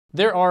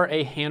There are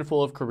a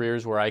handful of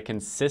careers where I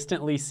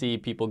consistently see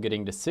people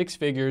getting to six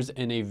figures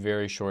in a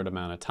very short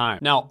amount of time.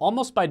 Now,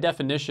 almost by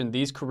definition,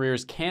 these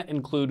careers can't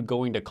include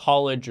going to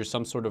college or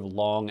some sort of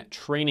long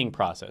training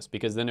process,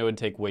 because then it would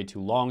take way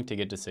too long to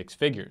get to six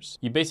figures.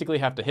 You basically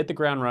have to hit the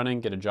ground running,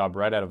 get a job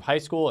right out of high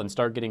school, and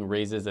start getting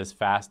raises as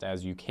fast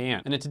as you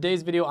can. And in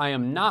today's video, I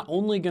am not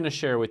only going to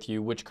share with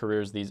you which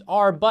careers these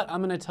are, but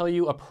I'm going to tell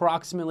you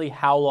approximately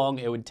how long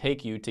it would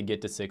take you to get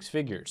to six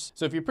figures.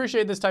 So if you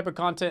appreciate this type of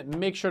content,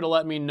 make sure to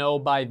let me know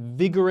by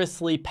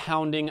vigorously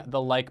pounding the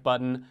like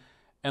button,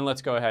 and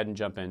let's go ahead and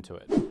jump into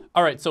it.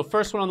 All right, so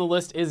first one on the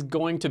list is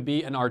going to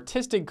be an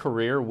artistic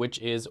career, which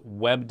is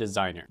web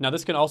designer. Now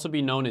this can also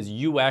be known as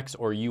UX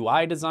or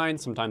UI design.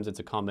 Sometimes it's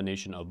a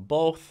combination of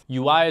both.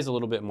 UI is a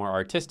little bit more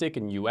artistic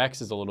and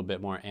UX is a little bit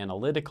more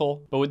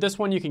analytical. But with this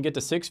one, you can get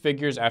to six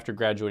figures after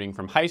graduating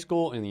from high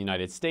school in the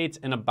United States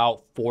in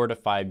about 4 to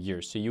 5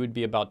 years. So you would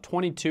be about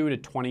 22 to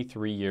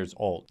 23 years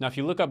old. Now, if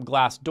you look up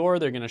Glassdoor,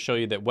 they're gonna show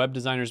you that web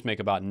designers make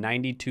about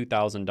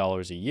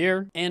 $92,000 a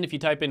year. And if you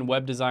type in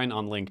web design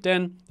on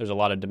LinkedIn, there's a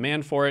lot of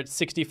demand for it,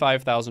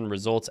 65,000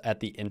 results at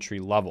the entry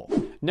level.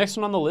 Next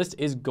one on the list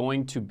is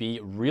going to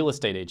be real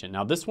estate agent.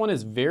 Now this one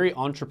is very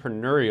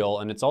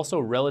entrepreneurial and it's also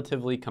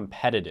relatively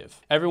competitive.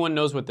 Everyone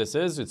knows what this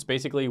is. It's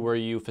basically where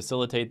you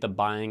facilitate the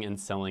buying and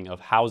selling of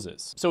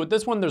houses. So with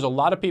this one, there's a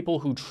lot of people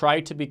who try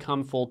to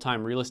become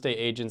full-time real estate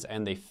agents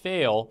and they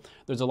fail.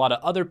 There's a lot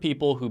of other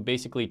people who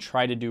basically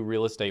try to do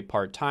real estate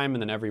part-time,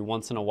 and then every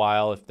once in a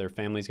while, if their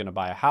family's gonna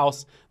buy a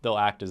house, they'll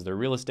act as their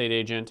real estate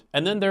agent.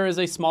 And then there is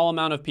a small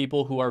amount of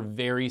people who are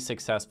very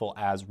successful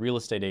as real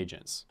estate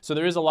agents. So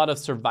there is a lot of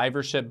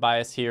survivorship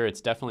bias here. It's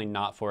definitely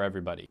not for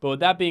everybody. But with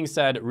that being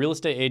said, real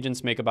estate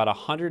agents make about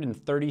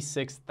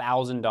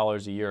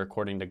 $136,000 a year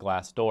according to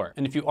Glassdoor.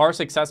 And if you are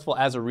successful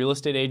as a real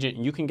estate agent,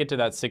 you can get to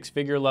that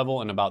six-figure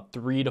level in about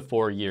 3 to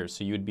 4 years.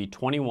 So you would be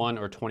 21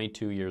 or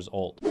 22 years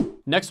old.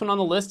 Next one on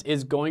the list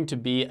is going to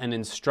be an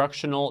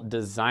instructional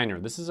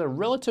designer. This is a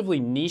relatively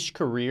niche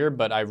career,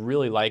 but I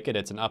really like it.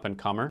 It's an up and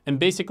comer. And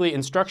basically,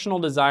 instructional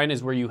design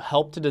is where you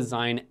help to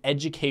design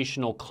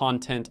educational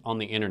content on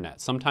the internet.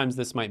 Sometimes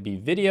this might be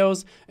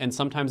videos, and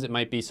sometimes it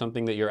might be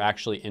something that you're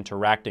actually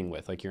interacting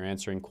with, like you're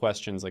answering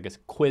questions like a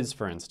quiz,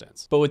 for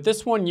instance. But with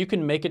this one, you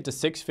can make it to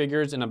six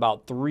figures in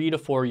about 3 to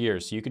 4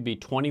 years. So you could be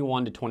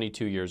 21 to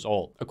 22 years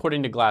old.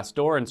 According to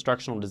Glassdoor,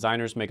 instructional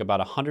designers make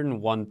about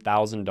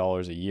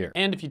 $101,000 a year.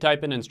 And if you type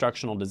in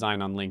instructional design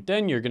on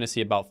LinkedIn, you're gonna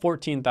see about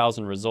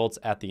 14,000 results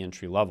at the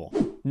entry level.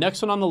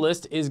 Next one on the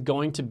list is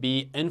going to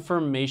be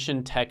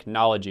information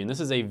technology. And this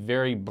is a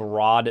very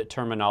broad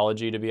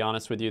terminology, to be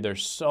honest with you.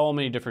 There's so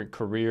many different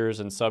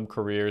careers and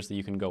sub-careers that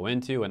you can go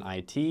into in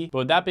IT. But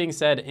with that being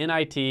said, in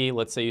IT,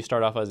 let's say you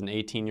start off as an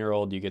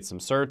 18-year-old, you get some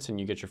certs and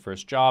you get your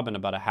first job in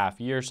about a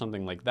half year,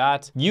 something like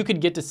that. You could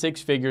get to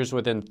six figures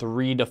within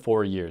 3 to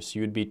 4 years. So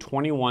you would be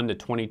 21 to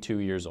 22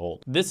 years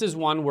old. This is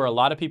one where a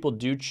lot of people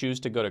do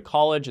choose to go to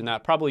college, and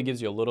that probably gives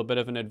you a little bit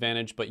of an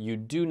advantage, but you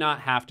do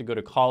not have to go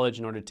to college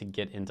in order to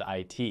get into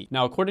IT.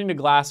 Now, according to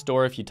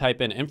Glassdoor, if you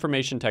type in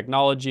information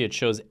technology, it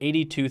shows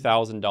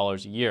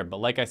 $82,000 a year.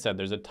 But like I said,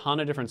 there's a ton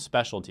of different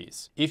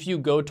specialties. If you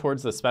go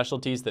towards the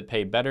specialties that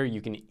pay better,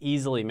 you can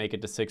easily make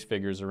it to six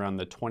figures around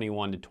the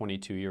 21 to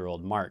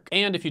 22-year-old mark.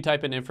 And if you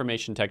type in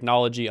information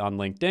technology on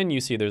LinkedIn,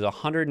 you see there's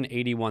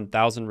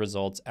 181,000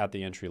 results at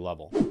the entry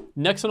level.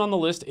 Next one on the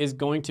list is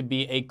going to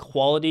be a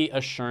quality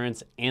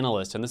assurance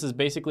analyst. And this is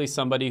basically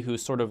somebody who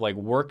sort of like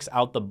works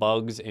out the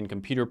bugs in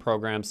computer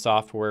programs,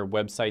 software,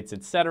 websites,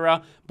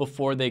 etc.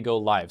 before they go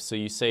live. So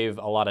you save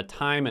a lot of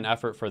time and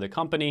effort for the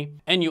company,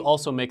 and you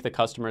also make the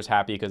customers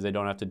happy because they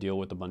don't have to deal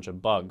with a bunch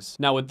of bugs.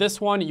 Now with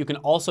this one, you can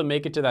also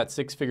make it to that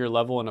six-figure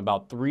level in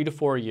about 3 to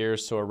 4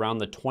 years, so around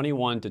the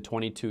 21 to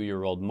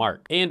 22-year-old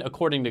mark. And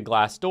according to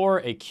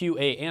Glassdoor, a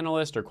QA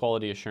analyst or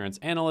quality assurance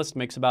analyst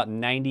makes about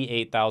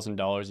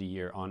 $98,000 a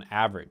year on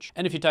average.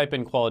 And if you type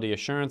in quality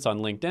assurance on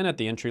LinkedIn at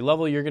the entry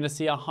level, you're gonna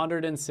see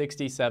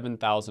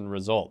 167,000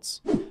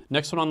 results.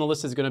 Next one on the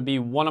list is gonna be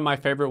one of my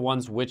favorite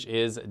ones, which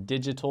is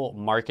digital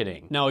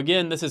marketing. Now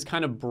again, this is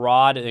kind of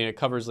broad and it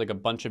covers like a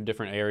bunch of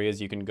different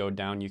areas you can go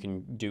down. You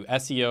can do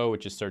SEO,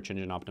 which is search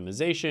engine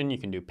optimization. You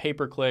can do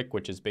pay-per-click,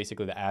 which is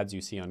basically the ads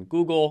you see on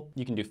Google.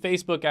 You can do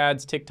Facebook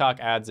ads, TikTok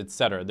ads,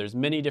 etc. There's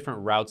many different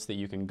routes that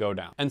you can go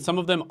down. And some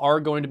of them are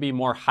going to be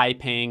more high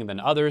paying than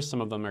others.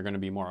 Some of them are gonna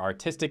be more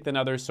artistic than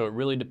others. So it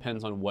really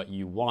depends on what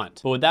you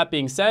want. But with that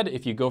being said,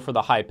 if you go for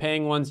the high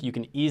paying ones, you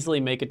can easily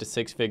make it to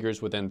six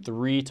figures within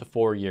 3 to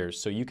 4 years.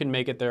 So you can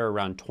make it there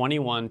around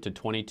 21 to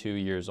 22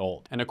 years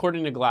old. And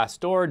according to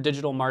Glassdoor,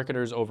 digital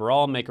marketers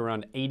overall make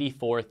around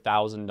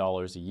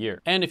 $84,000 a year.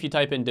 And if you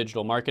type in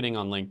digital marketing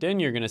on LinkedIn,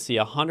 you're gonna see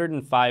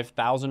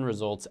 105,000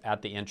 results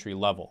at the entry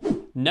level.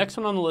 Next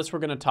one on the list we're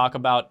gonna talk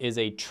about is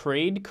a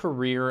trade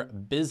career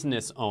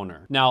business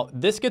owner. Now,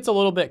 this gets a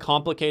little bit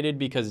complicated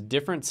because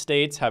different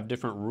states have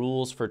different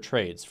rules for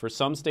trades. For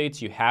some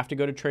states, you have to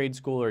go to trade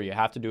school or you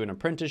have to do an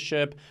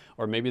apprenticeship,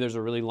 or maybe there's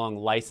a really long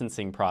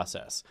licensing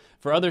process.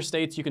 For other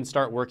states, you can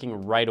start working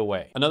right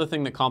away. Another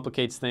thing that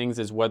complicates things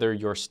is whether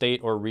your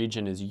state or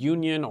region is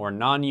union or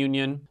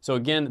non-union. So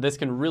again, this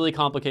can really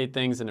complicate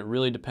things and it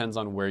really depends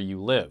on where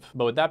you live.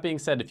 But with that being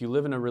said, if you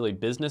live in a really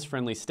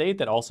business-friendly state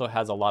that also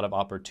has a lot of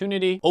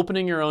opportunity,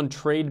 opening your own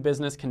trade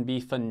business can be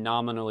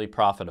phenomenally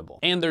profitable.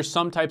 And there's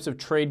some types of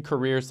trade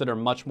careers that are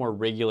much more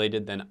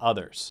regulated than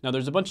others. Now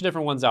there's a bunch of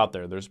different ones out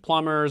there. There's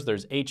plumbers,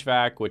 there's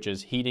HVAC, which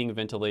is heating,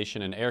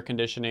 ventilation, and air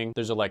conditioning.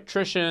 There's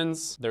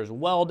electricians, there's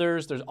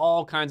welders, there's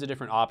all kinds of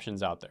different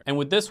options out there. And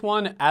with this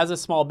one, as a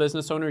small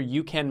business owner,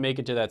 you can make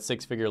it to that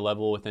six-figure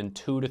level within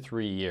 2 to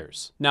 3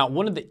 years. Now,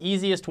 one of the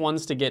easiest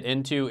ones to get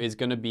into is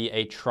gonna be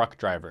a truck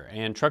driver.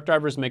 And truck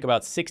drivers make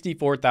about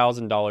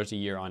 $64,000 a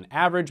year on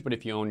average, but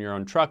if you own your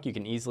own truck, you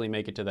can easily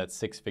make it to that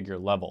six-figure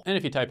level. And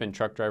if you type in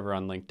truck driver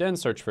on LinkedIn,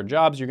 search for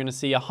jobs, you're gonna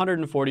see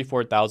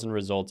 144,000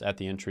 results at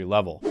the entry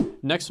level.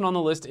 Next one on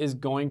the list is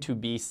going to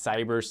be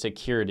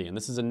cybersecurity. And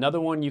this is another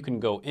one you can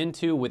go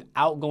into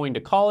without going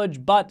to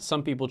college, but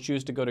some people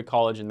choose to go to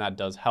college and that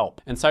does help.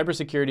 And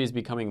cybersecurity is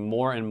becoming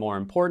more and more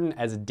important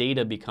as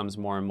data becomes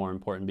more and more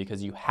important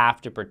because you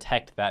have to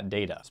protect that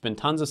data. There's been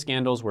tons of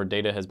scandals where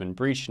data has been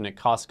breached and it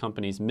costs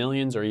companies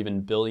millions or even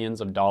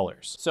billions of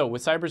dollars. So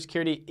with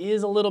cybersecurity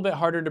is a little bit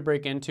harder to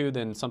break into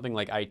than something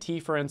like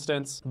IT, for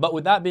instance. But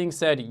with that being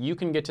said, you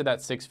can get to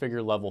that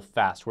six-figure level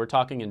fast. We're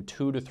talking in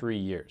 2 to 3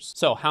 years.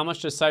 So how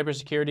much does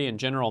cybersecurity in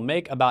general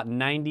make? About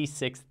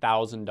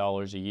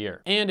 $96,000 a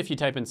year. And if you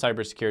type in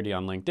cybersecurity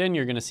on LinkedIn,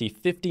 you're gonna see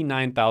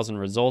 59,000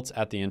 results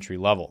at the entry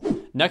level.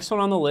 Next one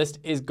on the list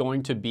is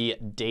going to be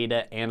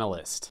data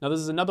analyst. Now this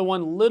is another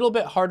one a little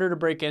bit harder to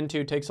break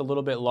into, takes a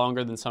little bit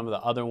longer than some of the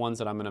other ones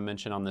that I'm gonna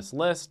mention on this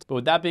list. But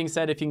with that being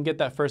said, if you can get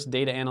that first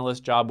data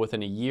analyst job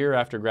within a year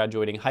after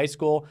graduating high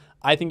school,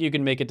 I think you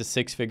can make it to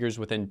six figures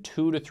within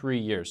 2 to 3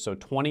 years, so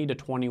 20 to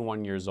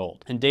 21 years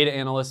old. And data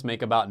analysts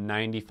make about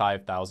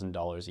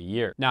 $95,000 a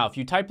year. Now, if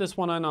you type this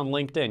one in on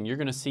LinkedIn, you're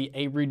gonna see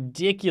a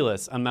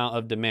ridiculous amount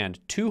of demand,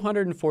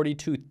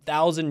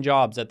 242,000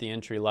 jobs at the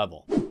entry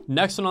level.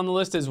 Next one on the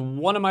list is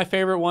one of my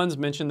favorite ones,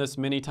 mentioned this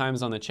many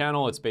times on the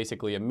channel. It's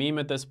basically a meme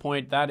at this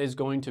point. That is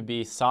going to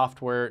be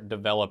software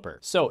developer.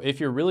 So if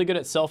you're really good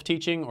at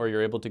self-teaching or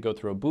you're able to go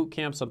through a boot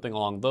camp, something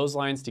along those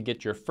lines to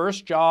get your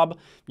first job,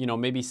 you know,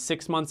 maybe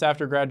 6 months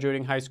after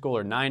graduating high school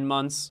or 9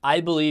 months,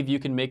 I believe you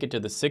can make it to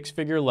the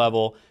six-figure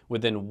level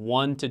within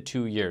 1 to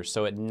 2 years.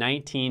 So at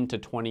 19 to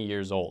 20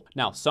 years old.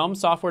 Now, some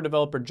software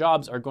developer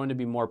jobs are going to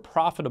be more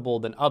profitable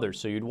than others.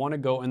 So you'd want to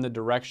go in the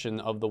direction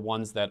of the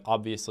ones that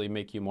obviously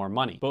make you more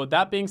money. But with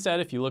that being said,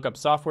 if you look up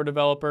software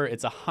developer,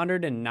 it's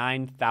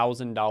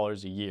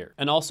 $109,000 a year.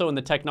 And also in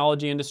the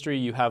technology industry,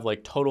 you have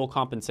like total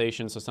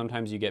compensation. So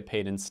sometimes you get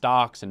paid in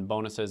stocks and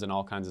bonuses and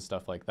all kinds of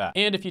stuff like that.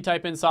 And if you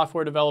type in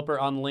software developer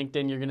on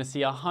LinkedIn, you're gonna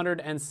see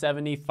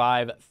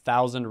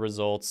 175,000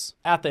 results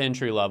at the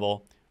entry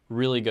level.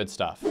 Really good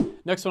stuff.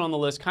 Next one on the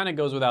list kind of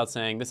goes without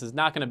saying. This is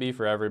not going to be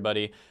for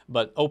everybody,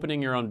 but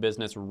opening your own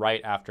business right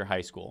after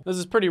high school. This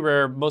is pretty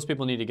rare. Most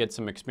people need to get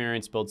some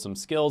experience, build some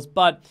skills,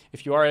 but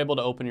if you are able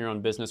to open your own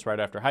business right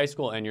after high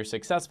school and you're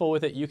successful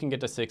with it, you can get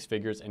to six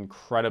figures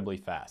incredibly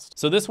fast.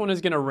 So this one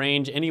is going to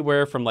range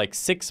anywhere from like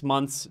 6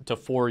 months to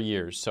 4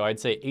 years. So I'd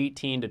say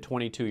 18 to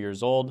 22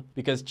 years old,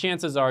 because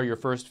chances are your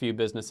first few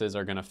businesses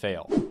are going to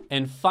fail.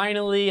 And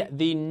finally,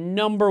 the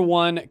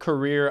 #1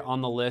 career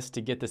on the list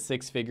to get to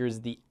six figures,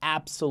 the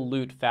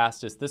absolute fastest.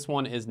 This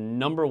one is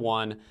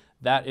 #1.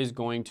 That is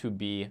going to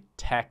be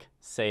tech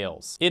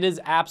sales. It is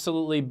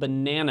absolutely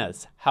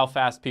bananas how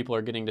fast people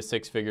are getting to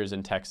six figures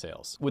in tech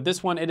sales. With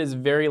this one, it is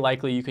very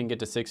likely you can get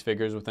to six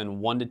figures within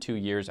 1 to 2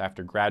 years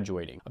after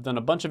graduating. I've done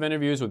a bunch of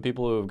interviews with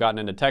people who have gotten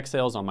into tech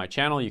sales on my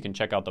channel. You can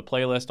check out the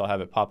playlist. I'll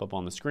have it pop up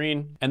on the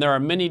screen. And there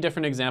are many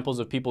different examples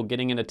of people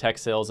getting into tech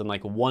sales in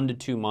like 1 to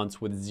 2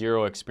 months with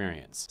 0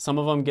 experience. Some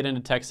of them get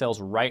into tech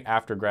sales right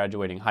after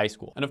graduating high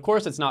school. And of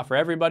course, it's not for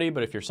everybody,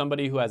 but if you're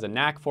somebody who has a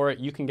knack for it,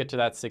 you can get to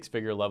that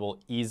six-figure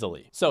level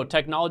easily. So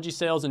technology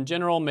sales in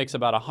general makes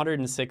about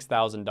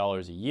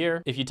 $106,000 a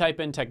year. If you type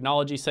in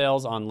technology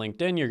sales on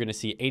LinkedIn, you're gonna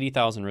see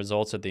 80,000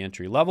 results at the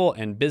entry level.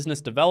 And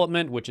business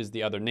development, which is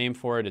the other name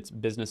for it, it's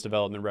business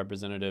development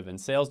representative and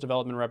sales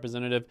development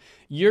representative,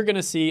 you're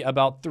gonna see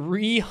about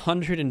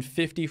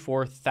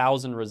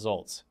 354,000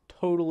 results.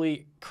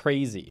 Totally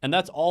crazy. And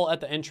that's all at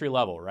the entry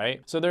level,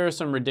 right? So there are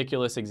some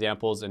ridiculous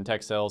examples in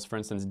tech sales. For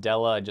instance,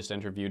 Della, I just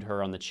interviewed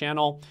her on the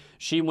channel.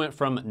 She went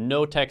from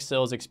no tech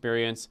sales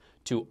experience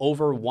to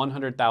over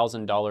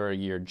 $100,000 a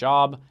year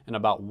job in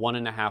about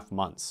 1.5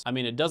 months. I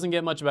mean, it doesn't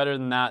get much better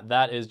than that.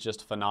 That is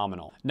just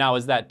phenomenal. Now,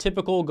 is that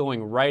typical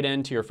going right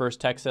into your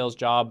first tech sales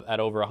job at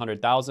over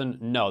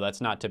 100,000? No,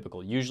 that's not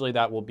typical. Usually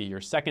that will be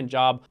your second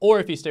job, or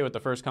if you stay with the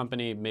first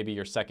company, maybe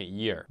your second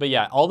year. But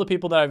yeah, all the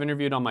people that I've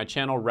interviewed on my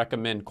channel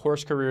recommend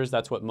Course Careers.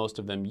 That's what most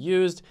of them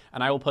used.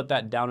 And I will put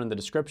that down in the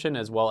description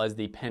as well as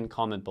the pinned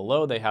comment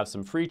below. They have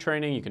some free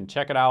training. You can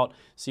check it out,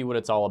 see what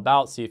it's all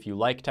about, see if you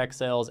like tech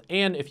sales,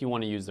 and if you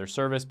want to use their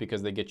service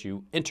because they get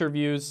you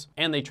interviews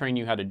and they train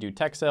you how to do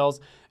tech sales.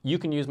 You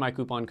can use my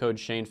coupon code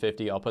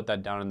Shane50. I'll put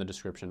that down in the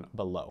description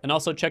below. And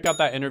also check out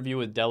that interview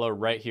with Della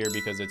right here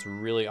because it's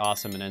really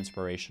awesome and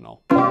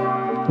inspirational.